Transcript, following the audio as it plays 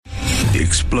The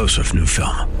explosive new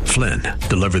film, Flynn,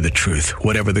 deliver the truth,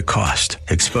 whatever the cost,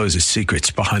 exposes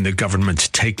secrets behind the government's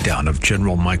takedown of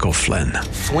General Michael Flynn.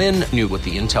 Flynn knew what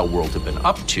the intel world had been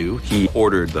up to. He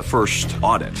ordered the first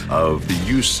audit of the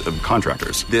use of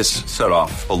contractors. This set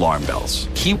off alarm bells.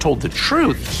 He told the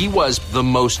truth. He was the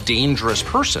most dangerous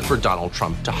person for Donald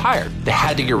Trump to hire. They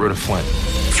had to get rid of Flynn.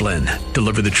 Flynn,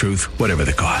 deliver the truth, whatever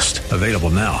the cost. Available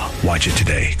now. Watch it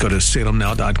today. Go to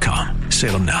salemnow.com.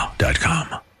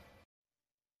 salemnow.com.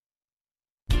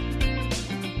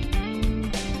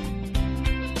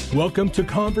 Welcome to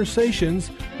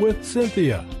Conversations with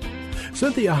Cynthia.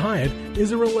 Cynthia Hiett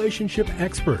is a relationship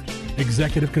expert,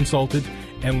 executive consultant,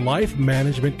 and life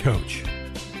management coach.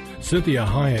 Cynthia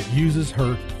Hiett uses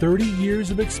her 30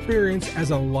 years of experience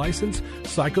as a licensed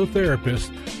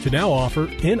psychotherapist to now offer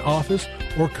in-office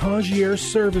or concierge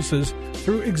services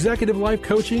through executive life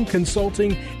coaching,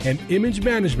 consulting, and image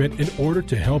management in order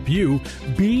to help you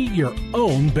be your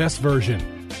own best version.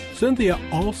 Cynthia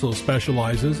also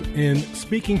specializes in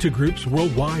speaking to groups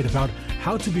worldwide about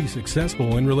how to be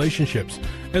successful in relationships,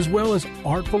 as well as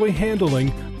artfully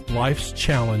handling life's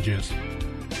challenges.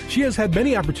 She has had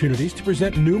many opportunities to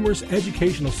present numerous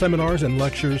educational seminars and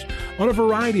lectures on a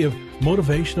variety of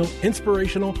motivational,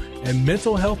 inspirational, and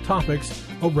mental health topics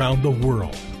around the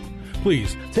world.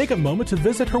 Please take a moment to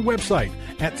visit her website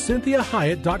at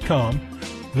CynthiaHiett.com.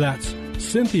 That's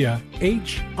Cynthia,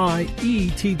 HIETT.com.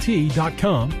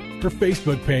 Her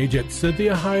Facebook page at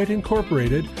Cynthia Hiett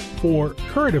Incorporated for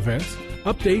current events,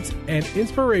 updates, and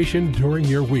inspiration during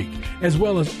your week, as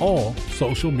well as all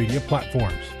social media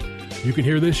platforms. You can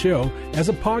hear this show as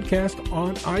a podcast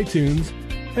on iTunes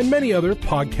and many other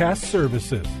podcast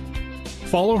services.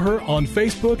 Follow her on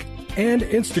Facebook and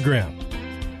Instagram.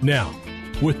 Now,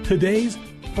 with today's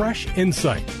fresh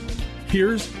insight,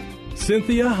 here's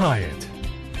Cynthia Hiett.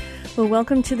 Well,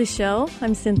 welcome to the show.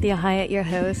 I'm Cynthia Hiett, your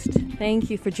host. Thank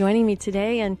you for joining me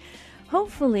today, and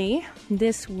hopefully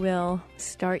this will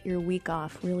start your week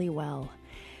off really well.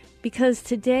 Because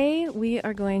today we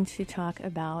are going to talk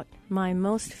about my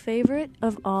most favorite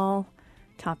of all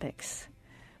topics.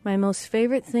 My most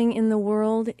favorite thing in the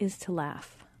world is to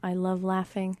laugh. I love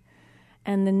laughing.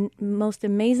 And the most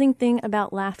amazing thing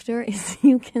about laughter is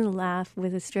you can laugh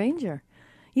with a stranger.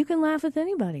 You can laugh with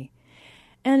anybody.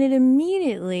 And it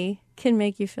immediately can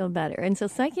make you feel better. And so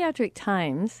Psychiatric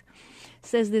Times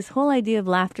says this whole idea of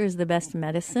laughter is the best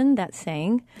medicine, that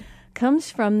saying, comes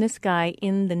from this guy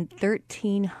in the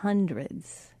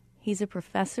 1300s. He's a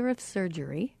professor of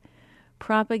surgery,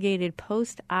 propagated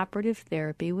post-operative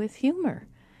therapy with humor.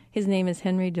 His name is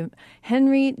Henry de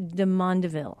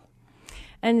Mondeville.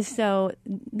 And so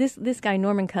this guy,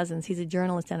 Norman Cousins, he's a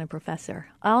journalist and a professor,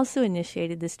 also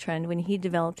initiated this trend when he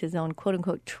developed his own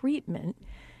quote-unquote treatment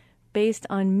based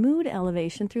on mood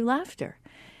elevation through laughter.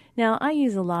 Now, I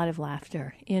use a lot of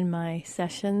laughter in my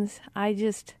sessions.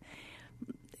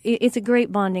 It's a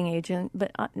great bonding agent,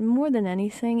 but more than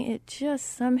anything, it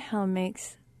just somehow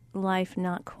makes life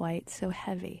not quite so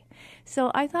heavy. So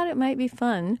I thought it might be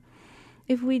fun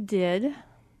if we did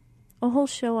a whole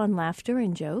show on laughter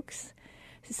and jokes,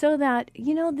 so that,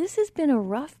 this has been a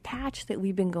rough patch that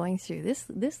we've been going through.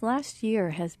 This last year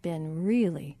has been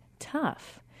really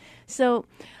tough. So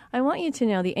I want you to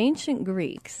know the ancient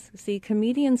Greeks,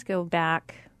 comedians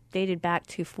dated back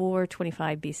to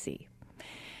 425 BC.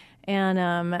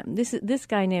 And this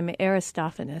guy named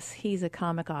Aristophanes, he's a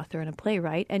comic author and a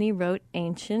playwright, and he wrote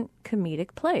ancient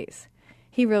comedic plays.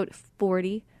 He wrote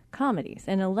 40 comedies,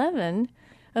 and 11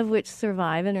 of which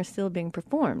survive and are still being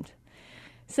performed.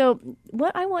 So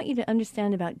what I want you to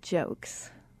understand about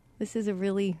jokes, this is a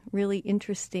really, really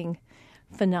interesting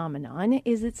phenomenon,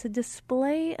 is it's a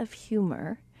display of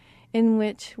humor in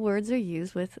which words are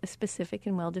used with a specific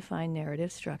and well-defined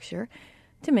narrative structure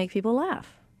to make people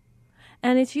laugh.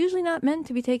 And it's usually not meant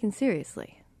to be taken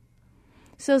seriously.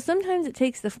 So sometimes it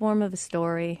takes the form of a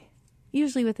story,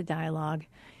 usually with a dialogue,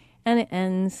 and it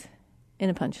ends in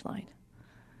a punchline.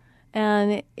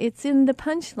 And it's in the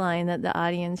punchline that the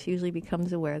audience usually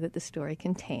becomes aware that the story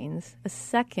contains a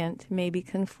second, maybe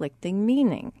conflicting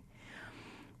meaning.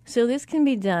 So this can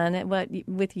be done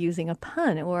with using a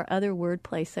pun or other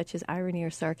wordplay such as irony or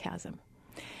sarcasm.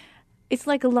 It's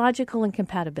like a logical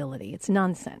incompatibility. It's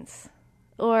nonsense.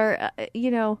 Or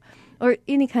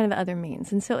any kind of other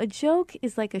means. And so a joke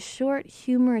is like a short,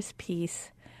 humorous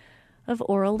piece of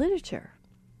oral literature.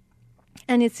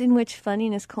 And it's in which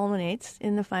funniness culminates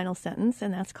in the final sentence,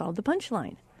 and that's called the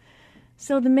punchline.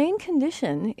 So the main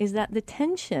condition is that the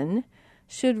tension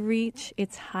should reach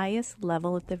its highest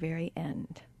level at the very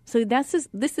end. So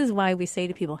this is why we say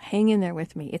to people, hang in there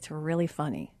with me. It's really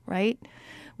funny, right?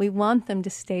 We want them to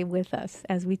stay with us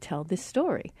as we tell this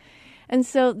story. And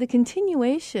so the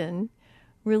continuation,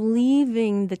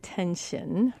 relieving the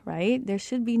tension, right? There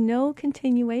should be no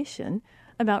continuation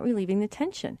about relieving the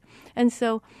tension. And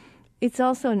so it's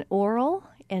also an oral,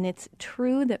 and it's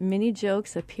true that many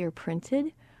jokes appear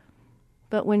printed,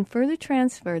 but when further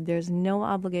transferred, there's no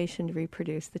obligation to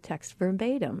reproduce the text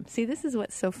verbatim. See, this is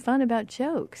what's so fun about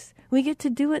jokes. We get to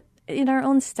do it in our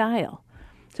own style.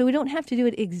 So we don't have to do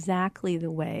it exactly the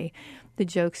way the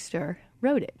jokester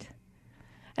wrote it.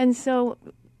 And so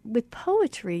with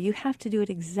poetry, you have to do it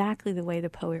exactly the way the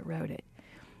poet wrote it.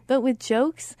 But with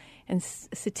jokes and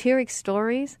satiric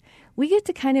stories, we get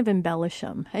to kind of embellish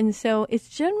them. And so it's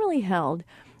generally held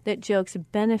that jokes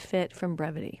benefit from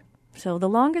brevity. So the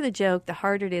longer the joke, the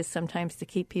harder it is sometimes to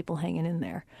keep people hanging in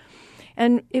there.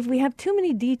 And if we have too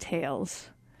many details,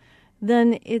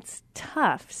 then it's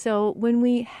tough. So when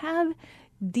we have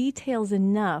details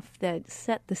enough that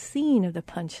set the scene of the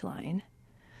punchline,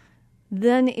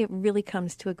 then it really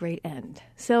comes to a great end.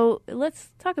 So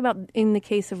let's talk about in the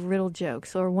case of riddle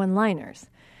jokes or one-liners.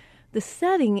 The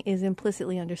setting is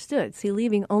implicitly understood, see,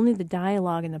 leaving only the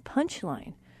dialogue and the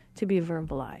punchline to be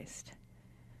verbalized.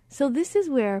 So this is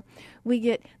where we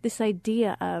get this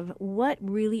idea of what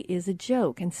really is a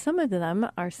joke. And some of them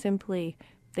are simply,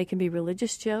 they can be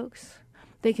religious jokes.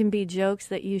 They can be jokes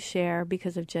that you share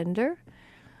because of gender.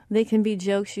 They can be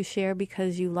jokes you share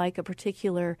because you like a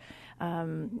particular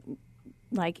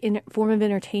form of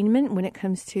entertainment when it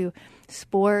comes to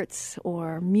sports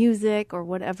or music or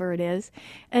whatever it is.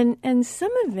 And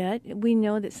some of it, we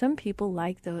know that some people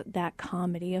like that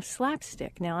comedy of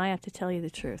slapstick. Now, I have to tell you the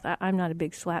truth. I'm not a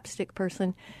big slapstick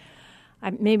person.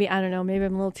 Maybe I'm a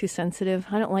little too sensitive.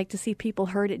 I don't like to see people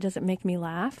hurt. It doesn't make me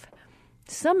laugh.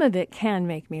 Some of it can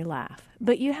make me laugh.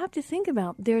 But you have to think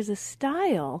about there's a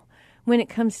style when it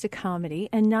comes to comedy,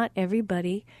 and not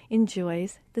everybody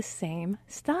enjoys the same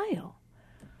style.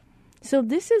 So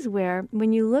this is where,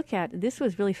 when you look at, this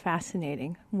was really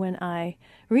fascinating when I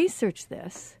researched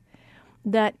this,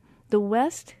 that the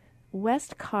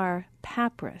Westcar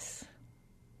Papyrus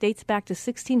dates back to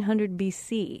 1600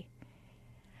 BC,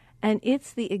 and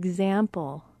it's the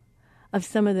example of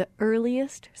some of the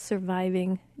earliest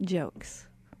surviving jokes.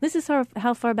 This is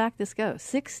how far back this goes,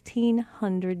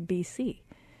 1600 BC.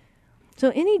 So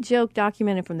any joke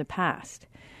documented from the past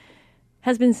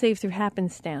has been saved through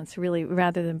happenstance, really,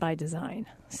 rather than by design.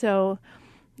 So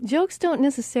jokes don't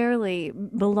necessarily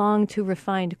belong to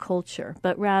refined culture,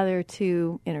 but rather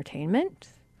to entertainment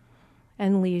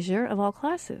and leisure of all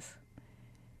classes.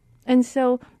 And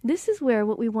so this is where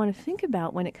what we want to think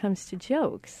about when it comes to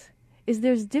jokes is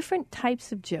there's different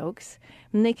types of jokes,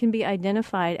 and they can be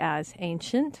identified as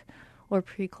ancient or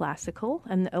pre-classical.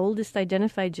 And the oldest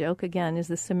identified joke, again, is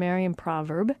the Sumerian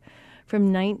proverb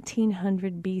from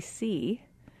 1900 BC,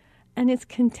 and it's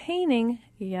containing,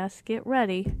 yes, get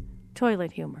ready,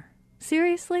 toilet humor.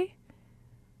 Seriously?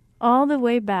 All the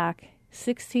way back,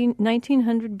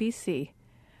 1900 BC,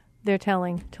 they're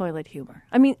telling toilet humor.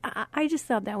 I mean, I just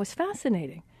thought that was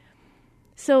fascinating.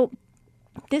 So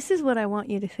this is what I want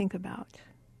you to think about.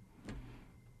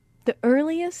 The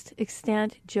earliest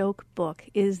extant joke book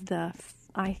is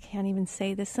I can't even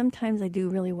say this, sometimes I do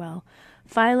really well,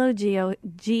 Philologius,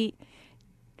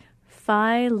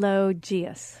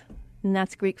 and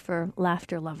that's Greek for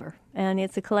laughter lover. And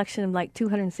it's a collection of like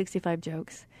 265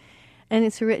 jokes. And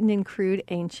it's written in crude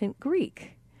ancient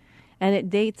Greek. And it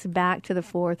dates back to the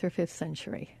 4th or 5th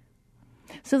century.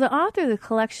 So the author of the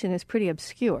collection is pretty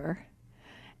obscure.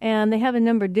 And they have a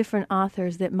number of different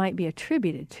authors that might be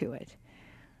attributed to it.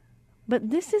 But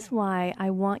this is why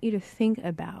I want you to think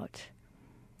about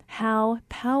how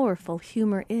powerful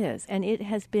humor is. And it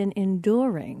has been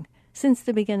enduring since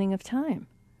the beginning of time.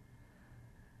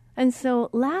 And so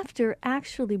laughter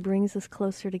actually brings us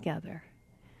closer together.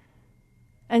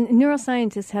 And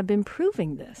neuroscientists have been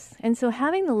proving this. And so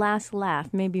having the last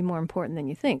laugh may be more important than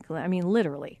you think. I mean,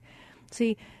 literally.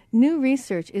 See, new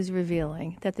research is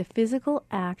revealing that the physical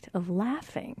act of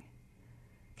laughing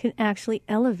can actually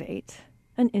elevate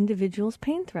an individual's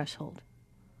pain threshold.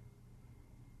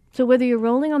 So whether you're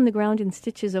rolling on the ground in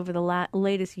stitches over the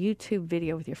latest YouTube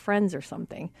video with your friends or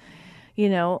something,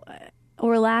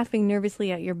 or laughing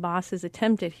nervously at your boss's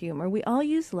attempt at humor, we all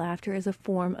use laughter as a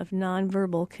form of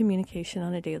nonverbal communication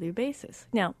on a daily basis.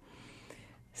 Now,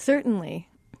 certainly,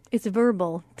 it's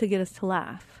verbal to get us to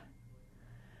laugh.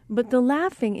 But the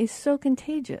laughing is so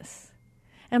contagious.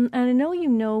 And I know you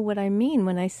know what I mean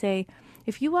when I say,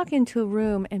 if you walk into a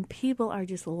room and people are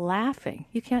just laughing,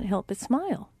 you can't help but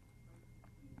smile.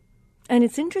 And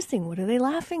it's interesting, what are they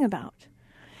laughing about?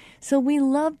 So we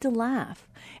love to laugh.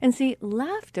 And see,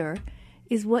 laughter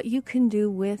is what you can do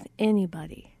with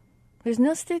anybody. There's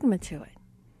no stigma to it.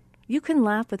 You can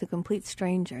laugh with a complete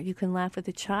stranger. You can laugh with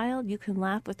a child. You can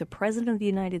laugh with the President of the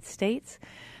United States.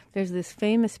 There's this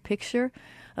famous picture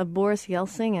of Boris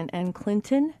Yeltsin and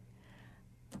Clinton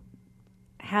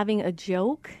having a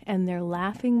joke, and they're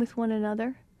laughing with one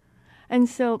another. And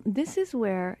so this is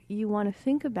where you want to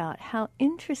think about how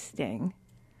interesting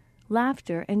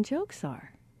laughter and jokes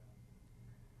are.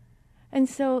 And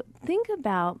so think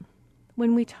about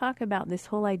when we talk about this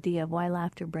whole idea of why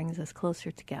laughter brings us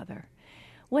closer together.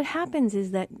 What happens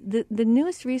is that the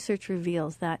newest research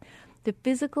reveals that the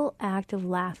physical act of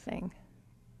laughing,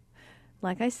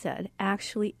 like I said,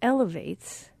 actually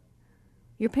elevates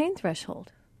your pain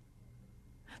threshold.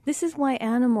 This is why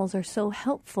animals are so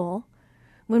helpful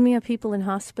when we have people in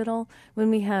hospital, when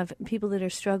we have people that are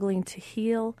struggling to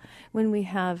heal, when we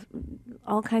have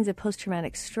all kinds of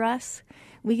post-traumatic stress.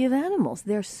 We give animals.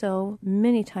 They're so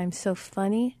many times so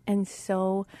funny and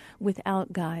so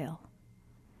without guile.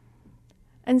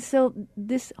 And so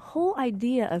this whole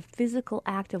idea of physical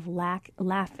act of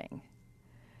laughing,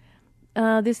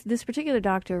 this particular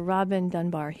doctor, Robin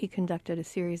Dunbar, he conducted a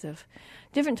series of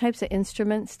different types of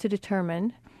instruments to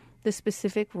determine the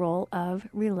specific role of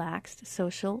relaxed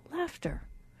social laughter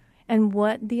and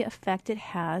what the effect it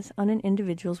has on an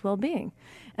individual's well-being.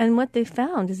 And what they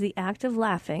found is the act of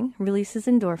laughing releases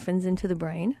endorphins into the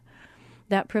brain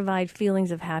that provide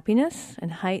feelings of happiness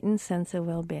and heightened sense of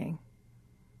well-being.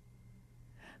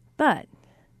 But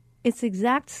its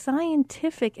exact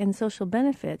scientific and social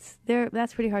benefits,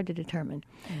 that's pretty hard to determine.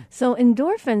 So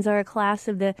endorphins are a class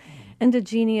of the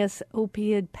endogenous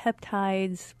opioid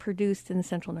peptides produced in the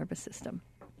central nervous system.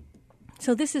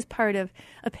 So this is part of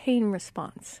a pain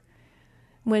response.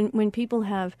 When people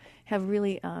have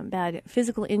really bad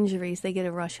physical injuries, they get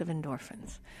a rush of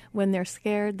endorphins. When they're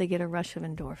scared, they get a rush of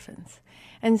endorphins.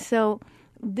 And so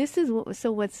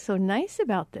what's so nice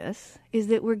about this is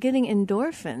that we're getting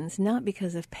endorphins not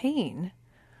because of pain.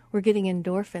 We're getting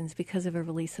endorphins because of a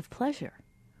release of pleasure.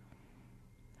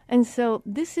 And so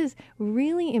this is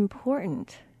really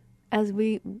important as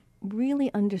we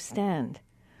really understand,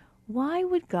 why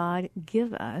would God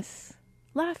give us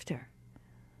laughter?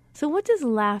 So what does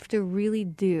laughter really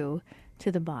do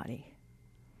to the body?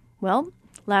 Well,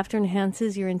 laughter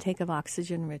enhances your intake of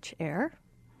oxygen-rich air.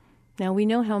 Now, we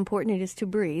know how important it is to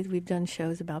breathe. We've done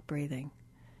shows about breathing.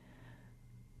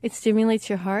 It stimulates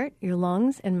your heart, your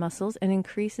lungs, and muscles, and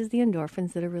increases the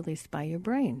endorphins that are released by your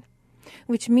brain,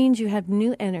 which means you have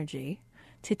new energy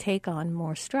to take on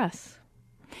more stress.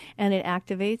 And it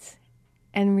activates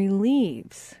and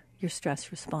relieves your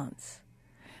stress response.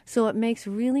 So it makes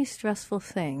really stressful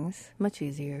things much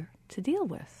easier to deal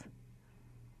with.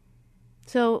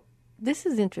 So this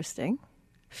is interesting.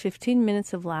 15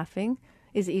 minutes of laughing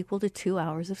is equal to 2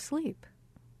 hours of sleep.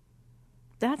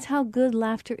 That's how good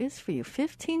laughter is for you.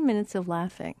 15 minutes of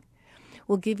laughing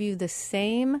will give you the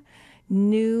same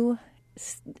new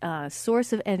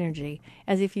source of energy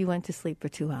as if you went to sleep for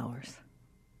 2 hours.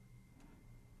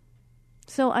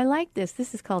 So I like this.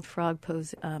 This is called frog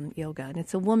pose yoga. And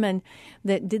it's a woman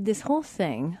that did this whole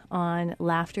thing on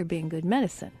laughter being good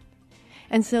medicine.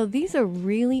 And so these are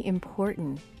really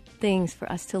important things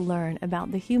for us to learn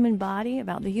about the human body,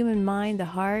 about the human mind, the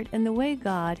heart, and the way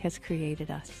God has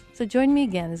created us. So join me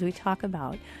again as we talk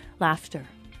about laughter.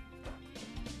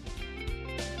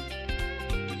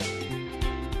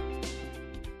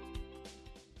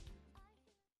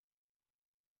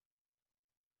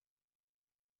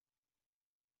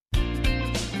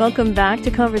 Welcome back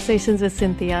to Conversations with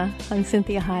Cynthia. I'm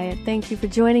Cynthia Hiett. Thank you for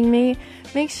joining me.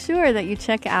 Make sure that you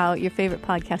check out your favorite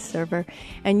podcast server,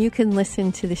 and you can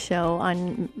listen to the show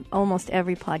on almost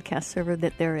every podcast server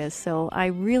that there is. So I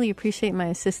really appreciate my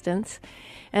assistants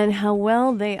and how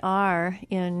well they are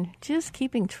in just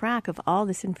keeping track of all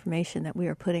this information that we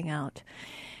are putting out.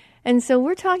 And so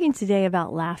we're talking today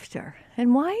about laughter.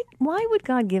 And why would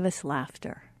God give us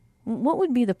laughter? What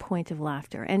would be the point of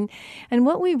laughter? And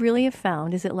what we really have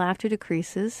found is that laughter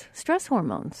decreases stress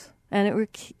hormones, and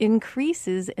it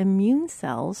increases immune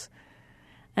cells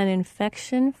and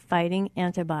infection-fighting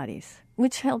antibodies,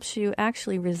 which helps you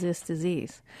actually resist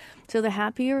disease. So the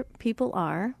happier people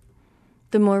are,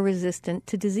 the more resistant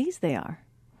to disease they are.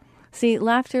 See,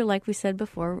 laughter, like we said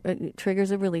before, triggers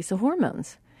a release of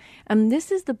hormones. And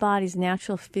this is the body's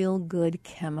natural feel-good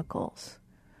chemicals.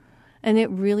 And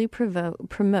it really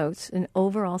promotes an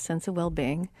overall sense of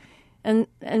well-being and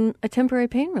a temporary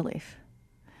pain relief.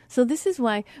 So this is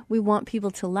why we want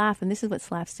people to laugh, and this is what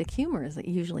slapstick humor is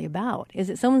usually about, is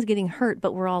that someone's getting hurt,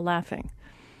 but we're all laughing.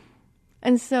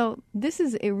 And so this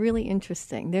is really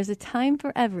interesting. There's a time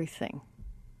for everything.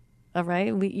 All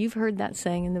right? You've heard that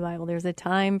saying in the Bible, there's a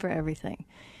time for everything.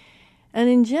 And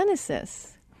in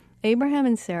Genesis, Abraham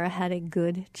and Sarah had a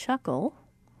good chuckle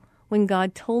when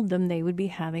God told them they would be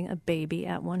having a baby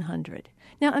at 100.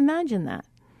 Now imagine that.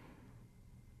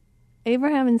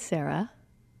 Abraham and Sarah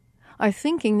are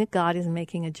thinking that God is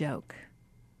making a joke.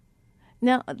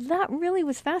 Now, that really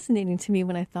was fascinating to me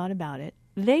when I thought about it.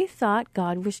 They thought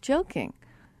God was joking.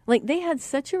 Like, they had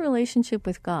such a relationship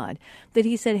with God that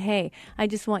he said, hey, I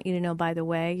just want you to know, by the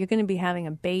way, you're going to be having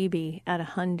a baby at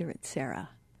 100, Sarah.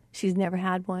 She's never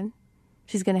had one.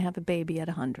 She's going to have a baby at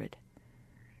 100.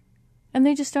 And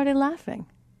they just started laughing.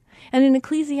 And in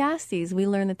Ecclesiastes, we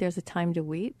learn that there's a time to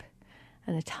weep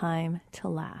and a time to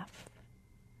laugh.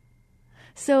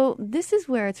 So this is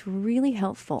where it's really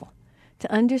helpful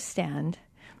to understand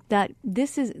that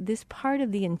this part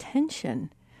of the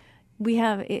intention we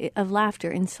have of laughter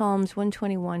in Psalms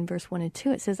 121, verse 1 and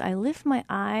 2. It says, I lift my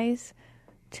eyes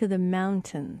to the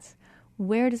mountains.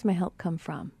 Where does my help come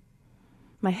from?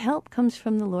 My help comes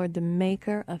from the Lord, the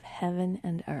maker of heaven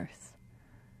and earth.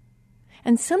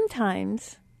 And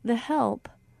sometimes the help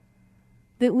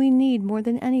that we need more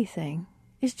than anything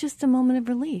is just a moment of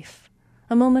relief,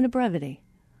 a moment of brevity.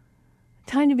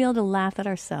 Time to be able to laugh at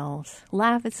ourselves,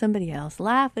 laugh at somebody else,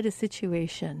 laugh at a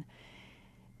situation,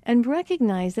 and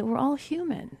recognize that we're all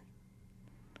human.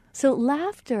 So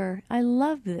laughter, I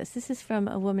love this. This is from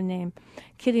a woman named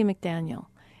Kitty McDaniel.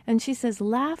 And she says,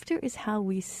 laughter is how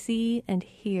we see and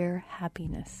hear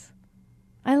happiness.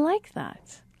 I like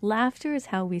that. Laughter is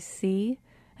how we see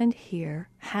and hear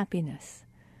happiness.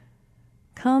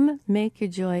 Come make your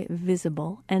joy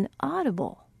visible and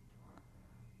audible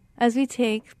as we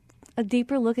take a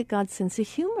deeper look at God's sense of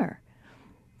humor.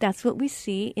 That's what we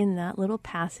see in that little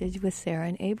passage with Sarah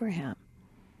and Abraham.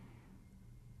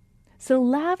 So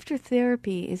laughter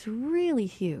therapy is really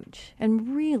huge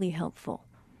and really helpful.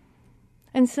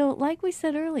 And so, like we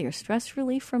said earlier, stress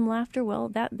relief from laughter, well,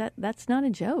 that's not a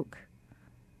joke.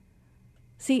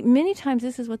 See, many times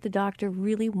this is what the doctor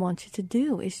really wants you to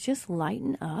do, is just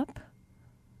lighten up,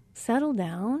 settle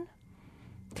down,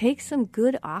 take some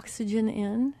good oxygen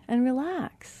in, and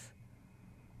relax.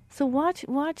 So watch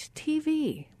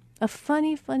TV, a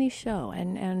funny show.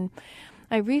 And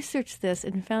I researched this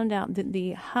and found out that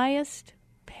the highest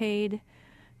paid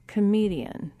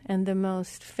comedian and the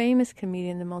most famous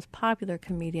comedian, the most popular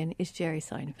comedian is Jerry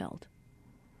Seinfeld.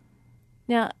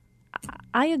 Now,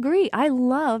 I agree. I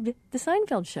loved the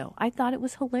Seinfeld show. I thought it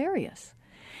was hilarious.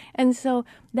 And so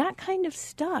that kind of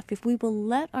stuff, if we will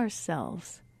let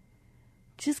ourselves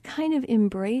just kind of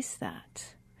embrace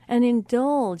that and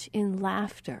indulge in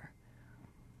laughter,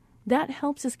 that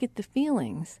helps us get the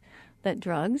feelings that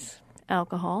drugs,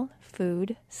 alcohol,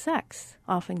 food, sex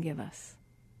often give us.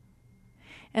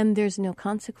 And there's no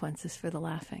consequences for the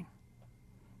laughing.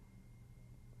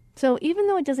 So even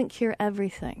though it doesn't cure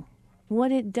everything,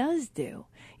 what it does do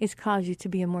is cause you to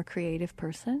be a more creative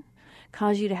person,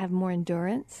 cause you to have more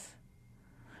endurance,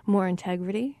 more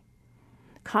integrity,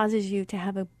 causes you to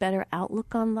have a better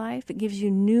outlook on life. It gives you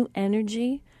new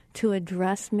energy to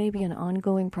address maybe an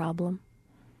ongoing problem.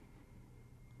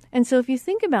 And so if you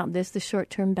think about this, the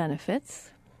short-term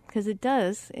benefits, because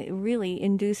it really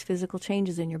induce physical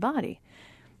changes in your body.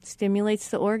 It stimulates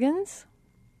the organs.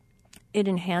 It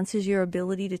enhances your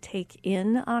ability to take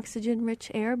in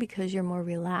oxygen-rich air because you're more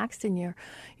relaxed, and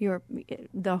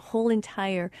the whole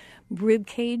entire rib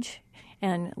cage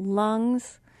and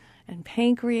lungs and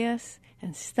pancreas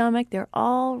and stomach, they're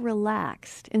all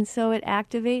relaxed. And so it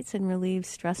activates and relieves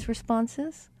stress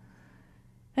responses,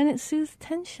 and it soothes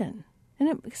tension.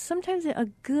 And sometimes a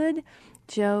good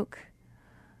joke,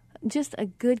 just a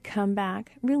good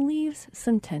comeback, relieves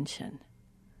some tension.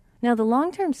 Now, the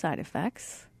long-term side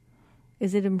effects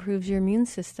is it improves your immune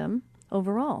system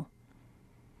overall.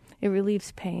 It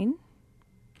relieves pain,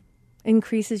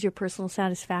 increases your personal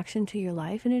satisfaction to your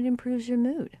life, and it improves your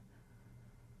mood.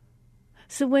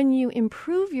 So when you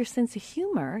improve your sense of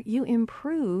humor, you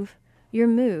improve your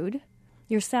mood,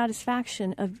 your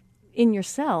satisfaction in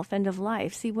yourself and of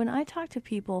life. See, when I talk to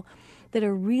people that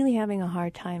are really having a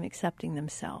hard time accepting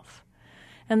themselves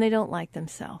and they don't like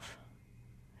themselves,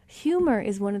 humor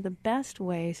is one of the best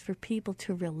ways for people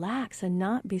to relax and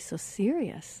not be so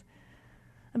serious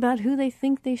about who they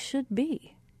think they should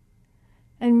be,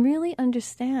 and really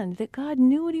understand that God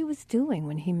knew what he was doing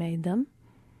when he made them,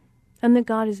 and that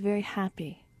God is very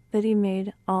happy that he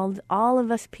made all of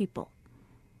us people.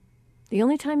 The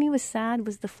only time he was sad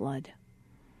was the flood.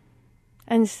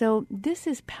 And so this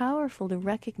is powerful to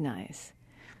recognize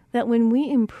that when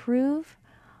we improve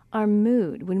our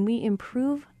mood, when we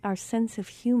improve our sense of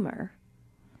humor,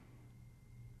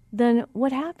 then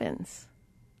what happens?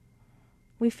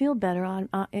 we feel better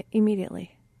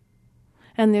immediately.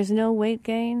 And there's no weight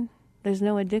gain. There's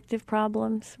no addictive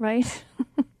problems, right?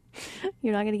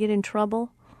 You're not going to get in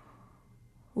trouble.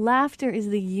 Laughter is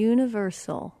the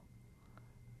universal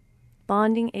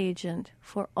bonding agent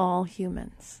for all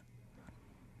humans.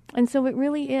 And so it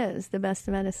really is the best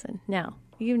medicine. Now,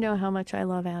 you know how much I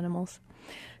love animals.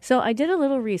 So I did a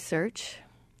little research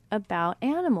about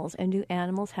animals, and do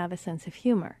animals have a sense of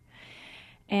humor?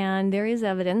 And there is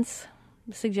evidence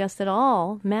to suggest that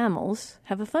all mammals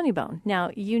have a funny bone.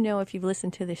 Now, you know, if you've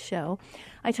listened to this show,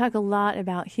 I talk a lot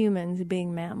about humans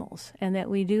being mammals, and that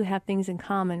we do have things in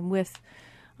common with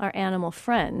our animal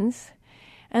friends,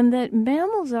 and that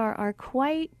mammals are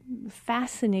quite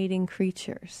fascinating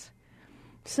creatures.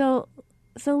 So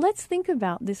let's think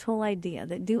about this whole idea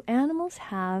that do animals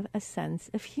have a sense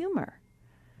of humor?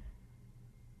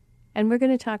 And we're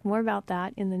going to talk more about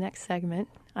that in the next segment.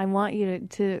 I want you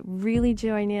to really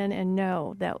join in and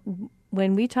know that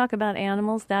when we talk about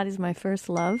animals, that is my first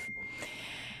love.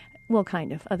 Well,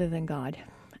 kind of, other than God.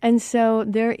 And so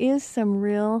there is some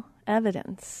real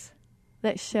evidence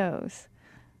that shows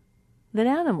that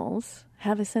animals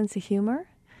have a sense of humor.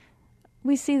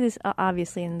 We see this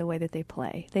obviously in the way that they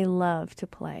play. They love to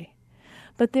play.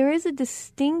 But there is a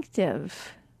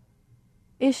distinctive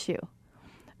issue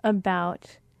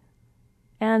about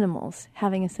animals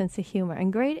having a sense of humor.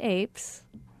 And great apes,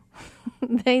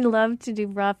 they love to do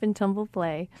rough and tumble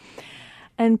play.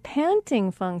 And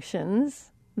panting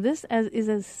functions, this is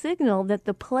a signal that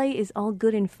the play is all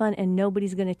good and fun and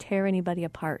nobody's going to tear anybody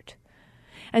apart.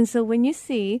 And so when you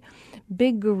see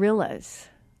big gorillas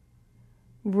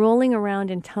rolling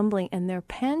around and tumbling and they're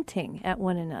panting at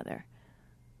one another,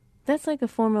 that's like a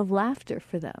form of laughter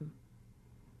for them.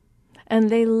 And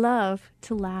they love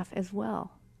to laugh as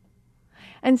well.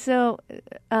 And so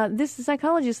this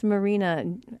psychologist, Marina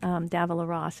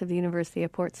Davila-Ross of the University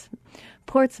of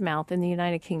Portsmouth in the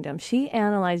United Kingdom, she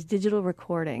analyzed digital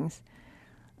recordings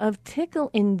of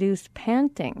tickle-induced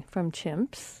panting from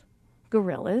chimps,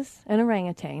 gorillas, and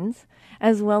orangutans,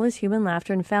 as well as human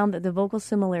laughter, and found that the vocal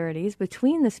similarities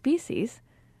between the species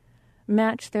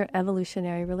match their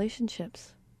evolutionary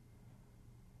relationships.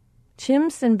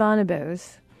 Chimps and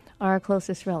bonobos are our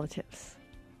closest relatives,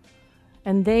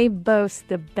 and they boast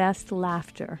the best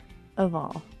laughter of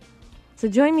all. So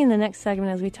join me in the next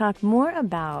segment as we talk more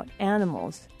about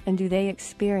animals, and do they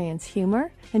experience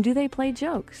humor, and do they play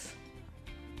jokes?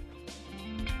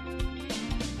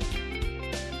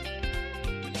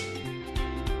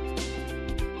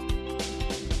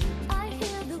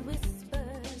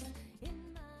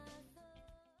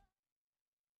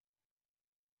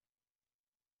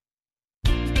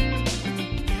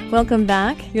 Welcome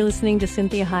back. You're listening to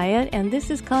Cynthia Hiett, and this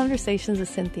is Conversations with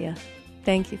Cynthia.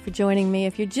 Thank you for joining me.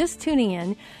 If you're just tuning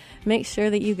in, make sure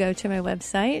that you go to my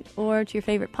website or to your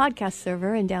favorite podcast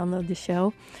server and download the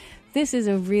show. This is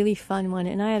a really fun one,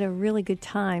 and I had a really good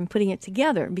time putting it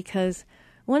together because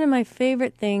one of my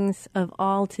favorite things of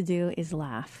all to do is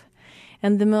laugh.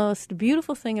 And the most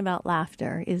beautiful thing about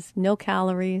laughter is no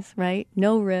calories, right?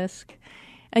 No risk.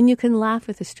 And you can laugh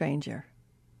with a stranger.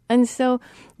 And so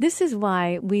this is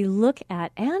why we look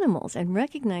at animals and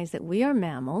recognize that we are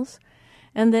mammals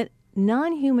and that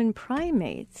non-human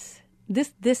primates,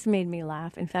 this made me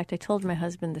laugh. In fact, I told my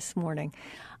husband this morning,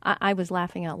 I was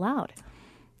laughing out loud.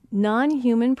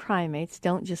 Non-human primates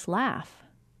don't just laugh.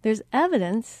 There's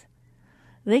evidence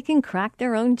they can crack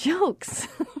their own jokes.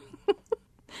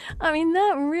 I mean,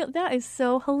 that is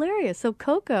so hilarious. So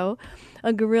Coco,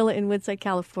 a gorilla in Woodside,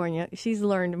 California, she's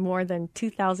learned more than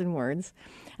 2,000 words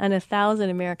and 1,000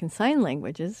 American Sign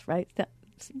Languages, right?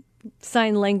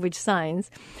 Sign language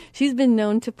signs. She's been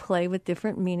known to play with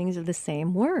different meanings of the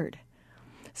same word.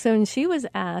 So when she was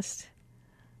asked,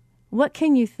 what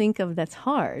can you think of that's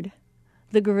hard?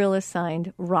 The gorilla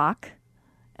signed rock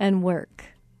and work.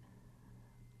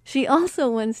 She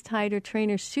also once tied her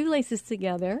trainer's shoelaces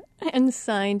together and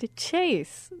signed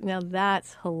chase. Now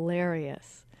that's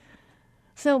hilarious.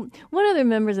 So what other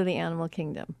members of the animal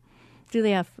kingdom do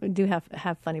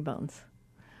have funny bones?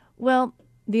 Well,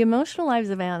 The Emotional Lives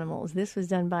of Animals. This was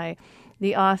done by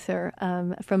the author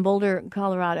from Boulder,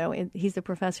 Colorado. He's a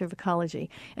professor of ecology.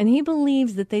 And he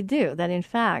believes that they do, that in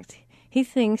fact, he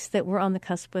thinks that we're on the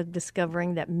cusp of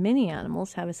discovering that many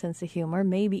animals have a sense of humor,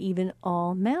 maybe even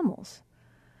all mammals.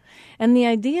 And the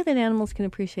idea that animals can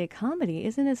appreciate comedy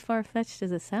isn't as far-fetched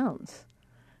as it sounds,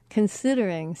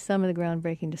 considering some of the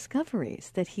groundbreaking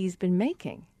discoveries that he's been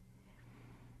making.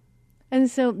 And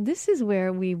so this is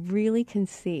where we really can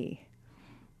see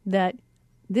that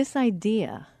this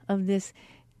idea of this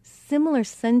similar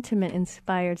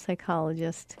sentiment-inspired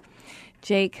psychologist,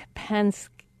 Jake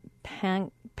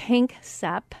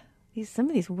Panksepp. Some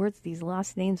of these words, these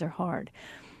last names are hard.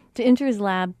 To enter his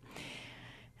lab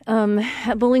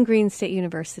at Bowling Green State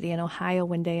University in Ohio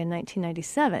one day in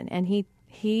 1997. And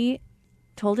he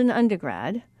told an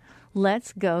undergrad,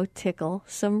 let's go tickle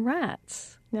some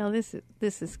rats. Now, this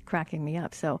is cracking me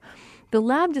up. So the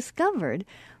lab discovered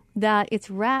that its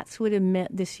rats would emit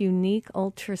this unique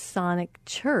ultrasonic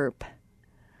chirp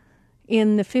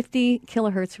in the 50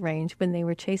 kilohertz range when they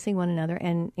were chasing one another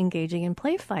and engaging in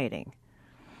play fighting.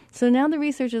 So now the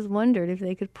researchers wondered if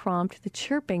they could prompt the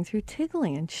chirping through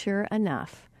tickling, and sure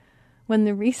enough, when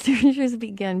the researchers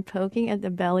began poking at the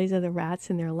bellies of the rats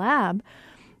in their lab,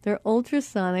 their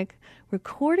ultrasonic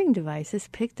recording devices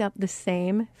picked up the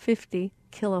same 50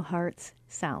 kilohertz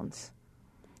sounds.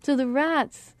 So the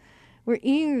rats were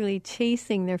eagerly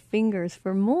chasing their fingers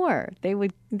for more. They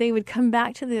would come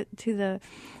back to the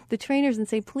trainers and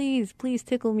say, please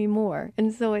tickle me more.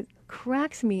 And so it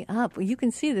cracks me up. You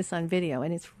can see this on video,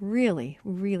 and it's really,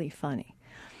 really funny.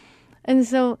 And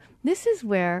so this is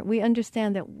where we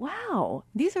understand that, wow,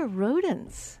 these are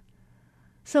rodents.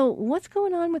 So what's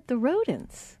going on with the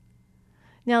rodents?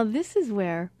 Now, this is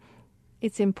where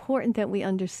it's important that we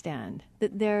understand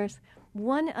that there's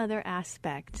one other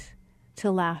aspect to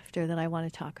laughter that I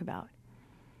want to talk about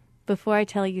before I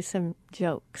tell you some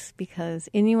jokes, because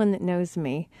anyone that knows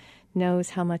me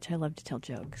knows how much I love to tell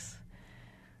jokes.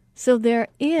 So there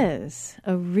is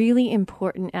a really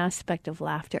important aspect of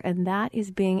laughter, and that is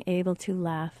being able to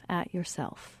laugh at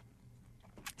yourself.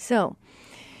 So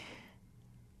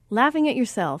laughing at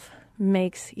yourself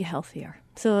makes you healthier.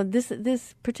 So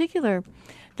this particular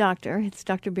doctor, it's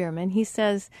Dr. Bierman, he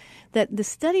says that the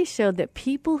study showed that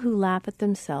people who laugh at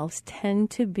themselves tend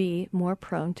to be more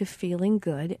prone to feeling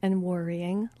good and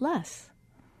worrying less.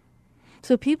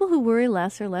 So people who worry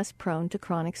less are less prone to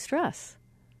chronic stress.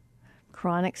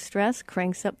 Chronic stress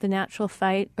cranks up the natural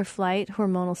fight or flight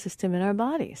hormonal system in our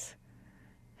bodies.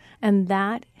 And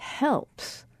that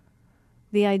helps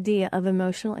the idea of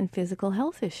emotional and physical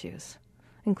health issues,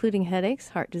 including headaches,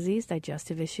 heart disease,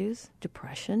 digestive issues,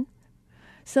 depression.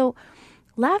 So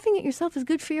laughing at yourself is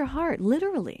good for your heart,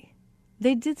 literally.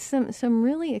 They did some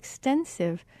really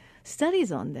extensive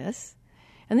studies on this,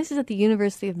 and this is at the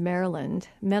University of Maryland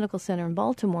Medical Center in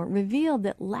Baltimore, revealed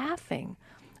that laughing,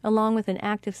 along with an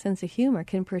active sense of humor,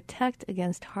 can protect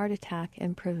against heart attack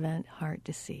and prevent heart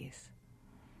disease.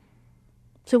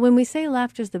 So when we say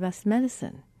laughter is the best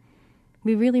medicine,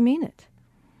 we really mean it.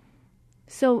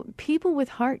 So people with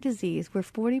heart disease were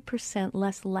 40%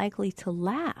 less likely to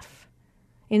laugh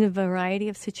in a variety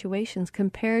of situations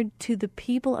compared to the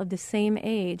people of the same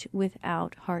age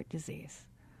without heart disease.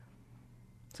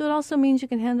 So it also means you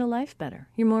can handle life better.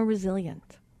 You're more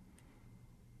resilient.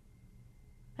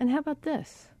 And how about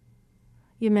this?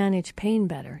 You manage pain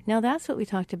better. Now that's what we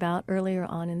talked about earlier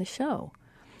on in the show,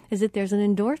 is that there's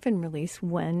an endorphin release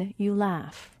when you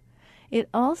laugh. It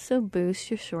also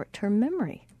boosts your short-term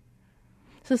memory.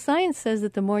 So science says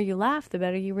that the more you laugh, the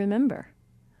better you remember.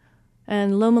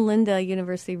 And Loma Linda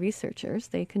University researchers,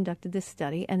 they conducted this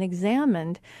study and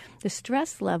examined the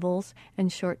stress levels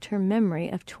and short-term memory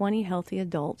of 20 healthy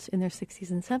adults in their 60s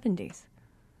and 70s.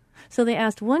 So they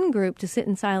asked one group to sit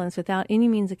in silence without any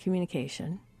means of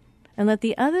communication and let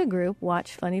the other group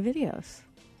watch funny videos.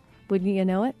 Wouldn't you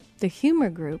know it? The humor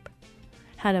group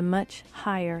had a much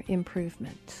higher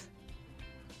improvement.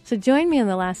 So join me in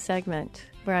the last segment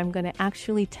where I'm going to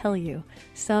actually tell you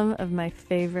some of my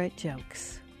favorite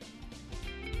jokes.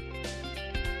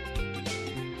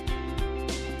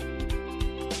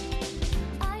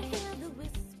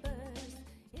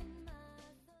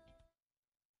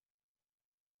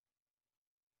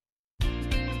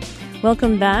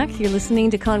 Welcome back. You're listening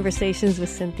to Conversations with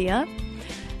Cynthia,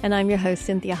 and I'm your host,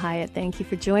 Cynthia Hiett. Thank you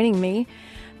for joining me.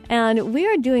 And we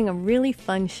are doing a really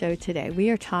fun show today. We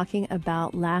are talking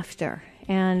about laughter,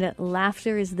 and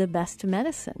laughter is the best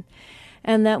medicine,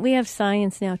 and that we have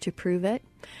science now to prove it.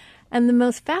 And the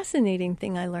most fascinating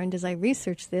thing I learned as I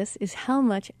researched this is how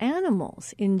much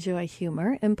animals enjoy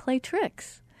humor and play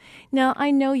tricks. Now,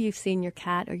 I know you've seen your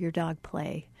cat or your dog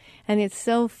play, and it's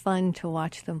so fun to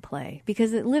watch them play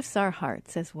because it lifts our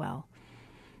hearts as well.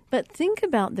 But think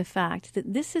about the fact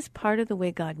that this is part of the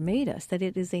way God made us, that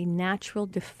it is a natural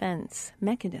defense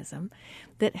mechanism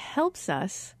that helps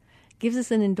us, gives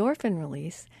us an endorphin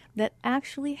release that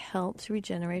actually helps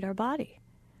regenerate our body.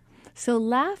 So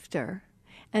laughter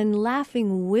and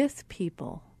laughing with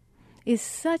people is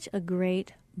such a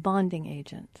great bonding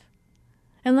agent.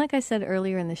 And like I said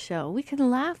earlier in the show, we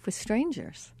can laugh with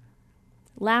strangers.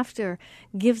 Laughter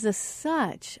gives us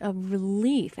such a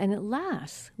relief, and it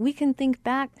lasts. We can think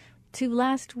back to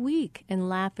last week and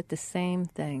laugh at the same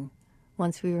thing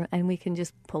and we can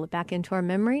just pull it back into our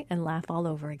memory and laugh all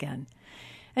over again.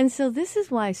 And so this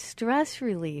is why stress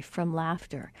relief from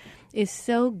laughter is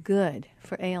so good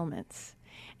for ailments.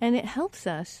 And it helps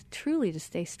us truly to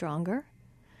stay stronger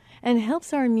and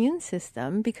helps our immune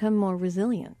system become more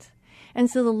resilient. And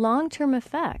so the long-term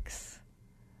effects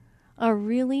are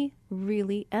really,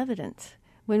 really evident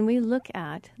when we look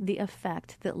at the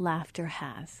effect that laughter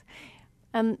has.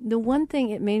 The one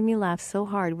thing, it made me laugh so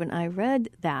hard when I read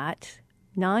that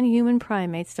non-human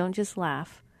primates don't just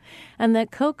laugh, and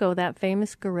that Coco, that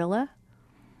famous gorilla,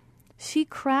 she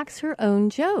cracks her own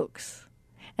jokes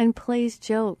and plays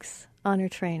jokes on her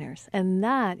trainers. And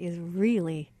that is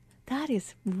really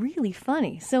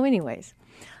funny. So anyways,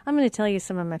 I'm going to tell you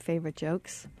some of my favorite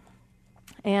jokes.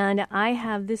 And I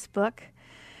have this book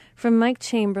from Mike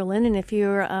Chamberlain. And if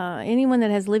you're anyone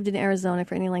that has lived in Arizona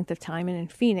for any length of time and in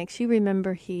Phoenix, you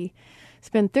remember he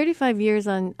spent 35 years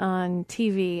on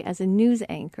TV as a news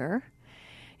anchor,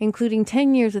 including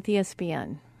 10 years with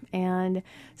ESPN. And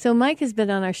so Mike has been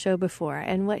on our show before.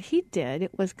 And what he did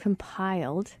was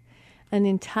compiled an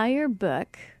entire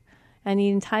book, and he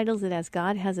entitles it as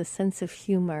God Has a Sense of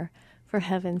Humor, for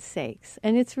heaven's sakes.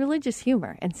 And it's religious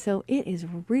humor. And so it is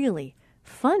really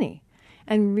funny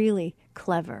and really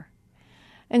clever.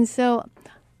 And so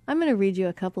I'm going to read you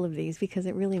a couple of these because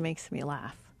it really makes me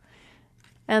laugh.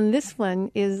 And this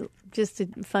one is just a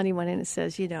funny one, and it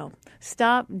says,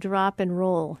 stop, drop, and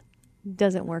roll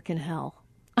doesn't work in hell.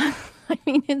 I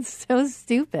mean, it's so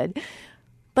stupid,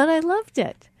 but I loved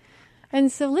it. And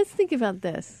so let's think about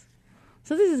this.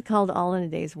 So this is called All in a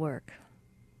Day's Work.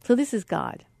 So this is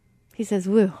God. He says,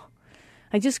 woo,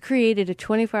 I just created a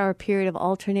 24-hour period of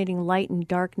alternating light and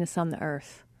darkness on the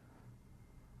earth.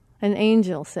 An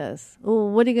angel says, oh,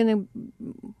 what are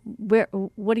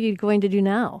you going to do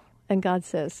now? And God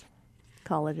says,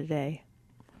 call it a day.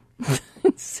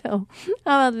 So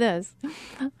how about this?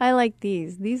 I like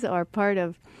these. These are part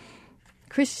of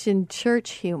Christian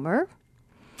church humor.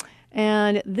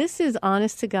 And this is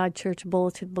Honest to God Church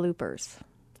Bulletin bloopers.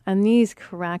 And these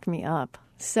crack me up.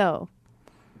 So,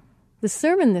 the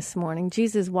sermon this morning,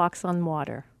 Jesus walks on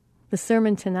water. The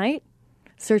sermon tonight,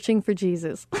 searching for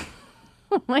Jesus.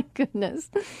 Oh my goodness.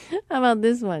 How about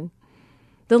this one?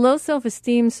 The low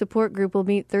self-esteem support group will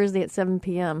meet Thursday at 7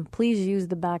 p.m. Please use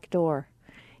the back door.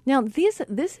 Now, this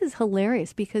is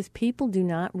hilarious because people do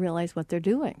not realize what they're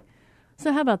doing.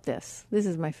 So how about this? This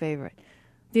is my favorite.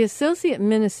 The associate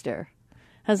minister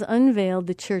has unveiled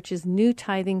the church's new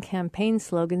tithing campaign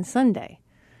slogan Sunday.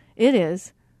 It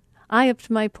is, I upped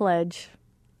my pledge,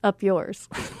 up yours.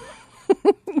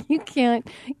 You can't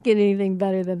get anything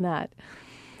better than that.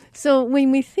 So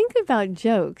when we think about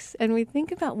jokes and we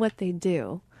think about what they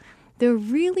do, they're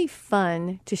really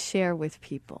fun to share with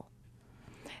people.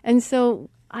 And so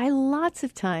I lots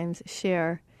of times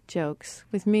share jokes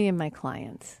with me and my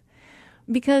clients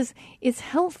because it's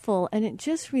helpful and it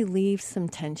just relieves some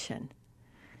tension.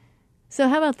 So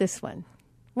how about this one?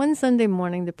 One Sunday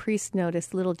morning, the priest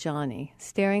noticed little Johnny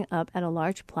staring up at a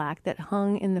large plaque that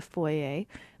hung in the foyer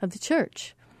of the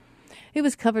church. It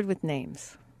was covered with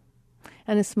names,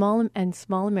 and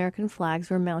small American flags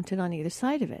were mounted on either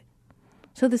side of it.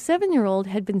 So the 7-year-old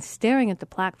had been staring at the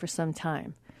plaque for some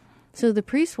time. So the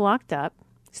priest walked up,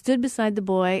 stood beside the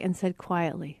boy, and said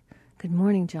quietly, "Good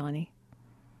morning, Johnny."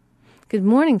 "Good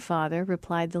morning, Father,"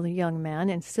 replied the young man,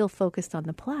 and still focused on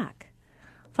the plaque.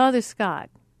 "Father Scott,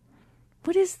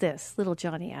 what is this?" little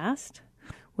Johnny asked.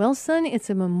 "Well, son, it's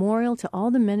a memorial to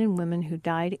all the men and women who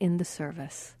died in the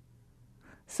service."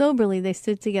 Soberly, they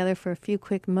stood together for a few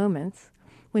quick moments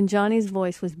when Johnny's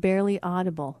voice was barely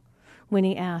audible when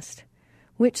he asked,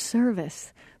 "Which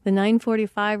service, the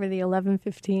 9:45 or the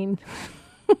 11:15?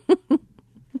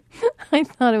 I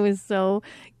thought it was so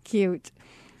cute.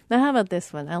 Now, how about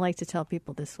this one? I like to tell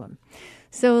people this one.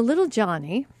 So little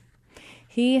Johnny,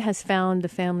 he has found the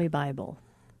family Bible,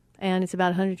 and it's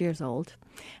about 100 years old,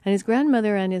 and his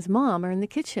grandmother and his mom are in the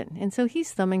kitchen, and so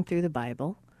he's thumbing through the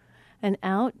Bible, and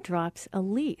out drops a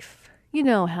leaf. You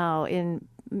know how in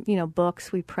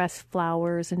books we press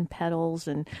flowers and petals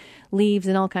and leaves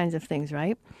and all kinds of things,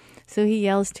 right? So he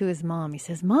yells to his mom. He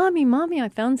says, "Mommy, I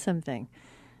found something."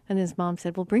 And his mom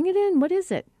said, "Well, bring it in. What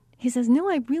is it?" He says, "No,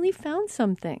 I really found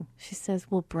something." She says,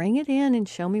 "Well, bring it in and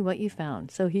show me what you found."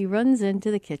 So he runs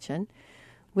into the kitchen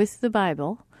with the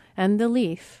Bible and the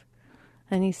leaf,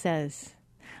 and he says,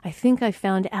 "I think I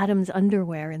found Adam's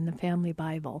underwear in the family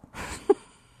Bible."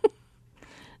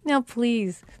 Now,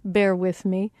 please bear with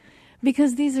me,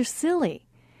 because these are silly,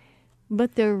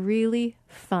 but they're really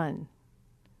fun.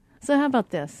 So how about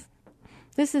this?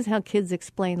 This is how kids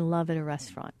explain love at a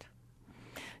restaurant.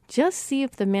 Just see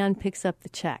if the man picks up the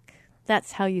check.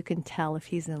 That's how you can tell if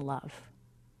he's in love.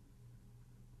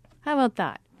 How about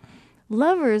that?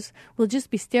 Lovers will just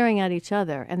be staring at each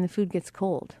other and the food gets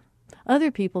cold.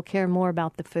 Other people care more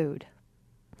about the food.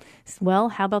 Well,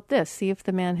 how about this? See if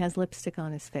the man has lipstick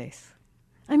on his face.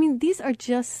 I mean, these are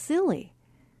just silly.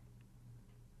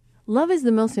 Love is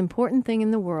the most important thing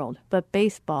in the world, but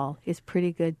baseball is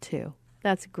pretty good too.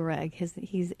 That's Greg.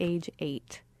 He's age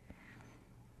 8.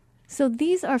 So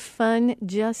these are fun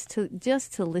just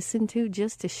to listen to,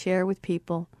 just to share with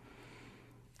people.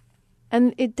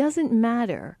 And it doesn't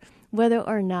matter whether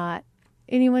or not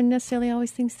anyone necessarily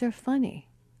always thinks they're funny.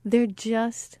 They're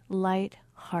just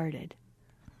light-hearted.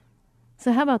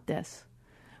 So how about this?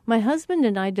 My husband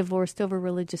and I divorced over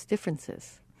religious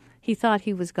differences. He thought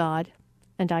he was God,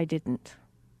 and I didn't.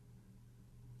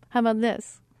 How about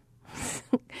this?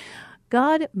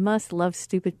 God must love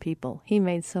stupid people. He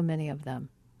made so many of them.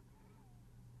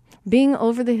 Being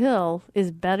over the hill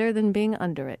is better than being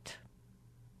under it.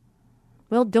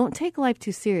 Well, don't take life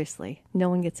too seriously. No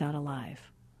one gets out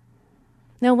alive.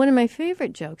 Now, one of my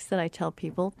favorite jokes that I tell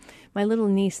people, my little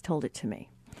niece told it to me.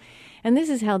 And this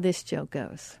is how this joke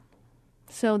goes.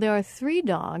 So there are 3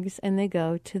 dogs, and they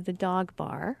go to the dog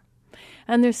bar.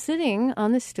 And they're sitting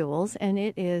on the stools, and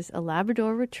it is a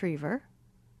Labrador Retriever,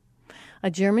 a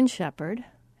German Shepherd,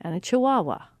 and a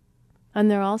Chihuahua. And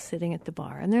they're all sitting at the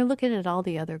bar, and they're looking at all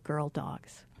the other girl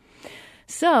dogs.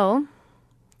 So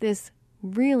this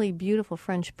really beautiful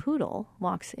French poodle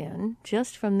walks in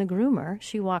just from the groomer.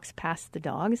 She walks past the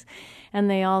dogs, and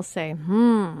they all say,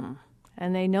 and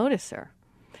they notice her.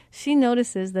 She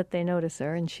notices that they notice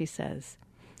her, and she says,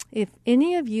 if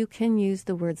any of you can use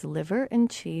the words liver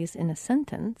and cheese in a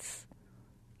sentence,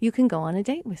 you can go on a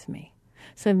date with me.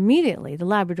 So immediately the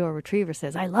Labrador Retriever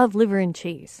says, I love liver and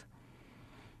cheese.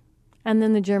 And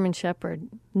then the German Shepherd,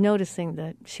 noticing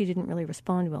that she didn't really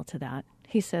respond well to that,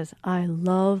 he says, I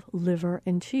love liver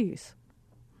and cheese.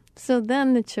 So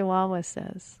then the Chihuahua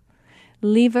says,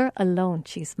 leave her alone,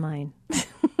 she's mine.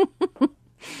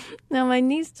 Now, my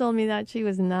niece told me that she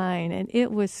was 9, and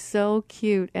it was so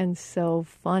cute and so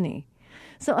funny.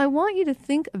 So I want you to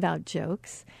think about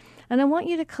jokes, and I want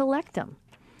you to collect them,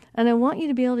 and I want you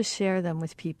to be able to share them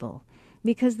with people,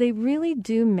 because they really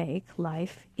do make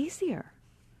life easier.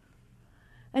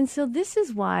 And so this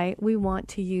is why we want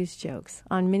to use jokes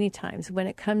on many times when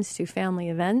it comes to family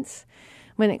events,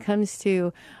 when it comes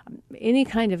to any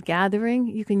kind of gathering.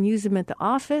 You can use them at the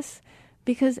office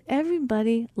because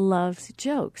everybody loves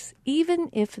jokes, even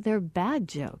if they're bad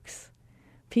jokes.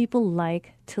 People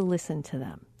like to listen to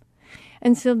them.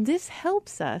 And so this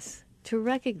helps us to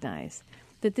recognize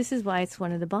that this is why it's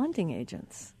one of the bonding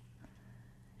agents.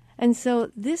 And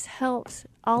so this helps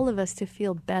all of us to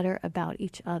feel better about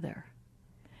each other.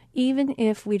 Even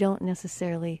if we don't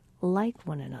necessarily like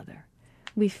one another,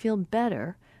 we feel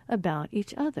better about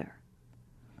each other.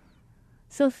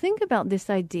 So think about this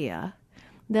idea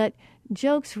that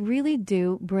jokes really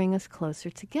do bring us closer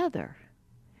together.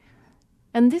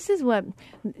 And this is what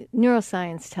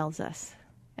neuroscience tells us.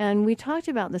 And we talked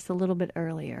about this a little bit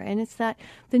earlier. And it's that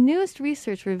the newest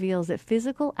research reveals that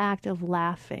physical act of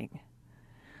laughing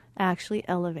actually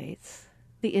elevates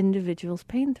the individual's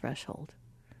pain threshold.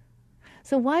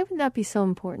 So why would that be so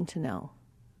important to know?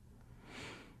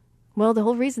 Well, the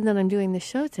whole reason that I'm doing this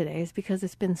show today is because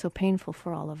it's been so painful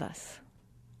for all of us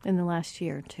in the last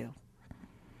year or two.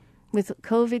 With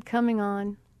COVID coming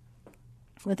on,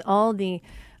 with all the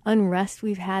unrest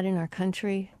we've had in our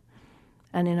country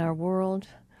and in our world,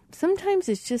 sometimes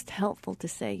it's just helpful to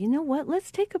say, you know what,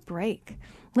 let's take a break.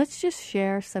 Let's just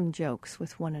share some jokes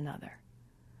with one another.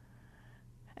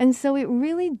 And so it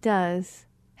really does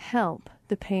help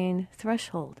the pain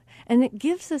threshold. And it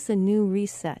gives us a new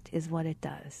reset is what it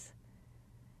does.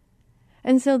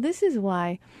 And so this is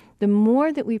why the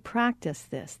more that we practice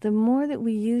this, the more that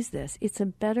we use this, it's a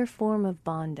better form of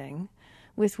bonding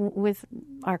with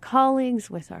our colleagues,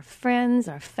 with our friends,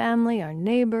 our family, our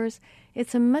neighbors.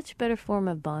 It's a much better form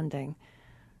of bonding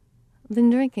than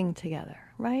drinking together,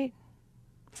 right?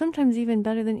 Sometimes even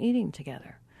better than eating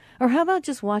together. Or how about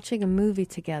just watching a movie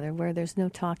together where there's no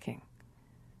talking?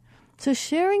 So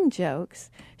sharing jokes,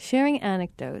 sharing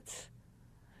anecdotes,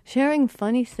 sharing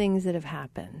funny things that have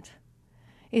happened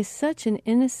is such an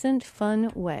innocent, fun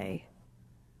way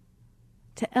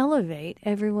to elevate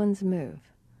everyone's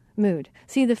mood.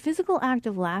 See, the physical act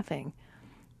of laughing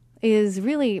is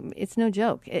really, it's no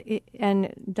joke.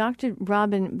 And Dr.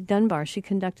 Robin Dunbar, she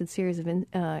conducted a series of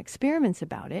experiments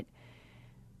about it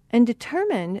and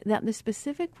determined that the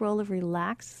specific role of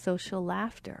relaxed social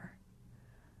laughter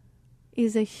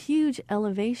is a huge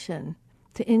elevation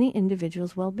to any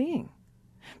individual's well-being.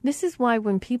 This is why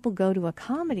when people go to a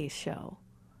comedy show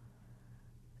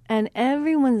and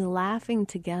everyone's laughing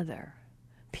together,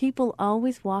 people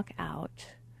always walk out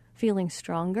feeling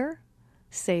stronger,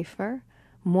 safer,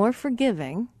 more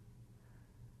forgiving.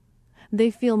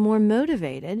 They feel more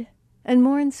motivated and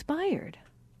more inspired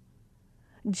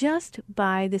just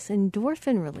by this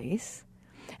endorphin release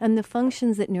and the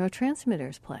functions that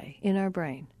neurotransmitters play in our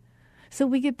brain. So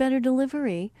we get better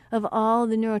delivery of all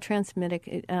the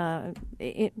neurotransmittic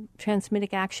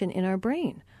transmittic action in our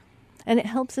brain. And it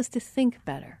helps us to think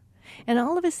better. And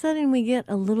all of a sudden we get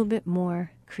a little bit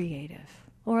more creative,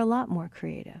 or a lot more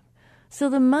creative. So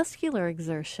the muscular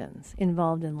exertions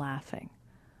involved in laughing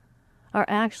are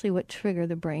actually what trigger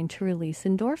the brain to release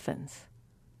endorphins,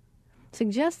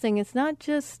 suggesting it's not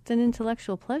just an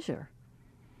intellectual pleasure.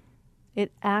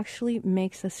 It actually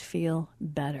makes us feel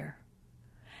better.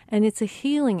 And it's a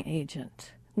healing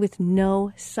agent with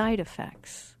no side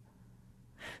effects.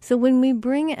 So when we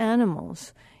bring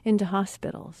animals into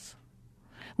hospitals,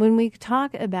 when we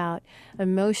talk about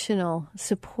emotional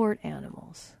support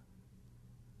animals,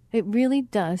 it really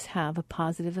does have a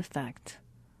positive effect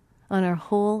on our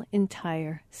whole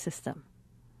entire system.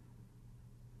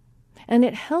 And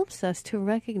it helps us to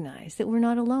recognize that we're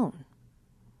not alone.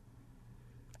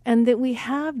 And that we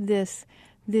have this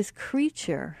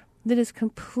creature that is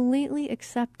completely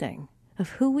accepting of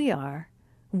who we are,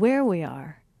 where we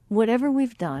are, whatever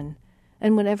we've done,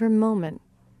 and whatever moment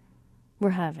we're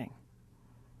having.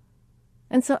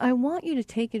 And so I want you to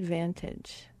take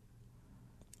advantage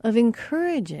of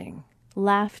encouraging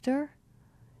laughter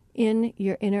in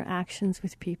your interactions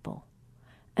with people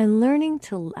and learning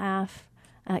to laugh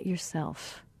at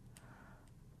yourself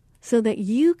so that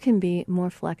you can be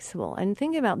more flexible. And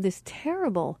think about this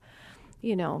terrible,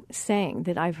 saying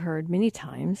that I've heard many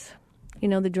times,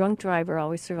 the drunk driver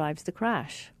always survives the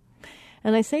crash.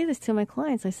 And I say this to my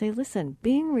clients. I say, listen,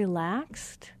 being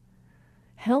relaxed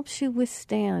helps you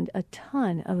withstand a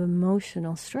ton of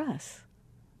emotional stress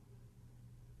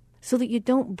so that you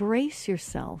don't brace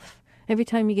yourself every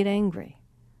time you get angry.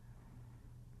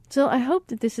 So I hope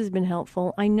that this has been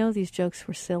helpful. I know these jokes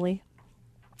were silly,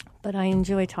 but I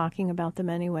enjoy talking about them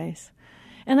anyways.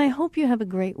 And I hope you have a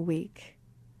great week.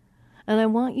 And I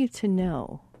want you to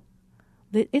know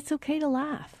that it's okay to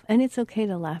laugh, and it's okay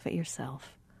to laugh at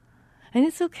yourself. And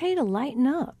it's okay to lighten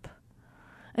up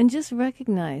and just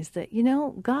recognize that,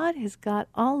 God has got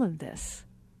all of this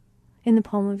in the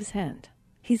palm of his hand.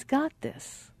 He's got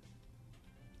this.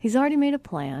 He's already made a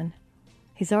plan.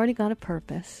 He's already got a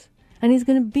purpose. And he's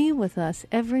going to be with us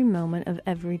every moment of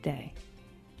every day.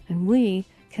 And we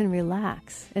can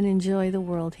relax and enjoy the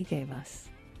world he gave us.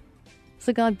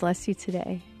 So God bless you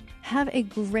today. Have a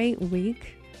great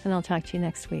week, and I'll talk to you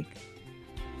next week.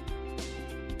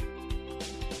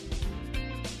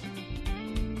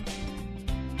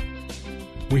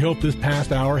 We hope this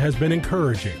past hour has been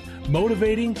encouraging,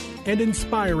 motivating, and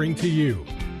inspiring to you.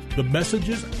 The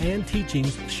messages and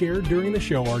teachings shared during the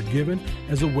show are given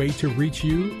as a way to reach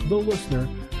you, the listener,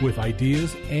 with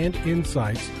ideas and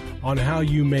insights on how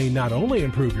you may not only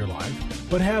improve your life,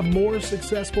 but have more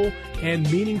successful and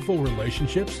meaningful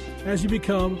relationships as you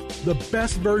become the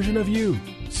best version of you.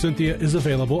 Cynthia is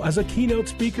available as a keynote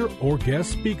speaker or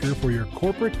guest speaker for your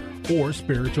corporate or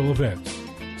spiritual events.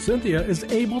 Cynthia is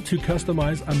able to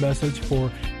customize a message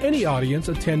for any audience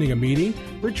attending a meeting,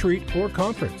 retreat, or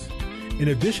conference. In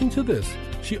addition to this,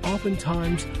 she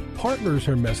oftentimes partners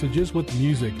her messages with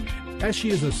music, as she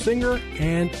is a singer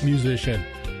and musician.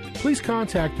 Please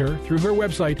contact her through her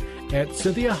website at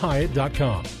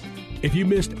CynthiaHyatt.com. If you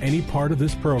missed any part of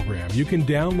this program, you can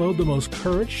download the most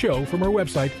current show from her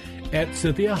website at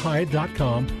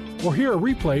CynthiaHyatt.com or hear a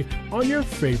replay on your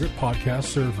favorite podcast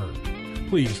server.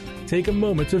 Please take a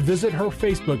moment to visit her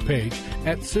Facebook page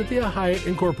at Cynthia Hyatt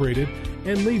Incorporated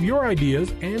and leave your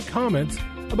ideas and comments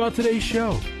about today's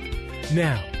show.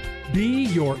 Now, be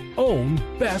your own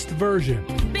best version.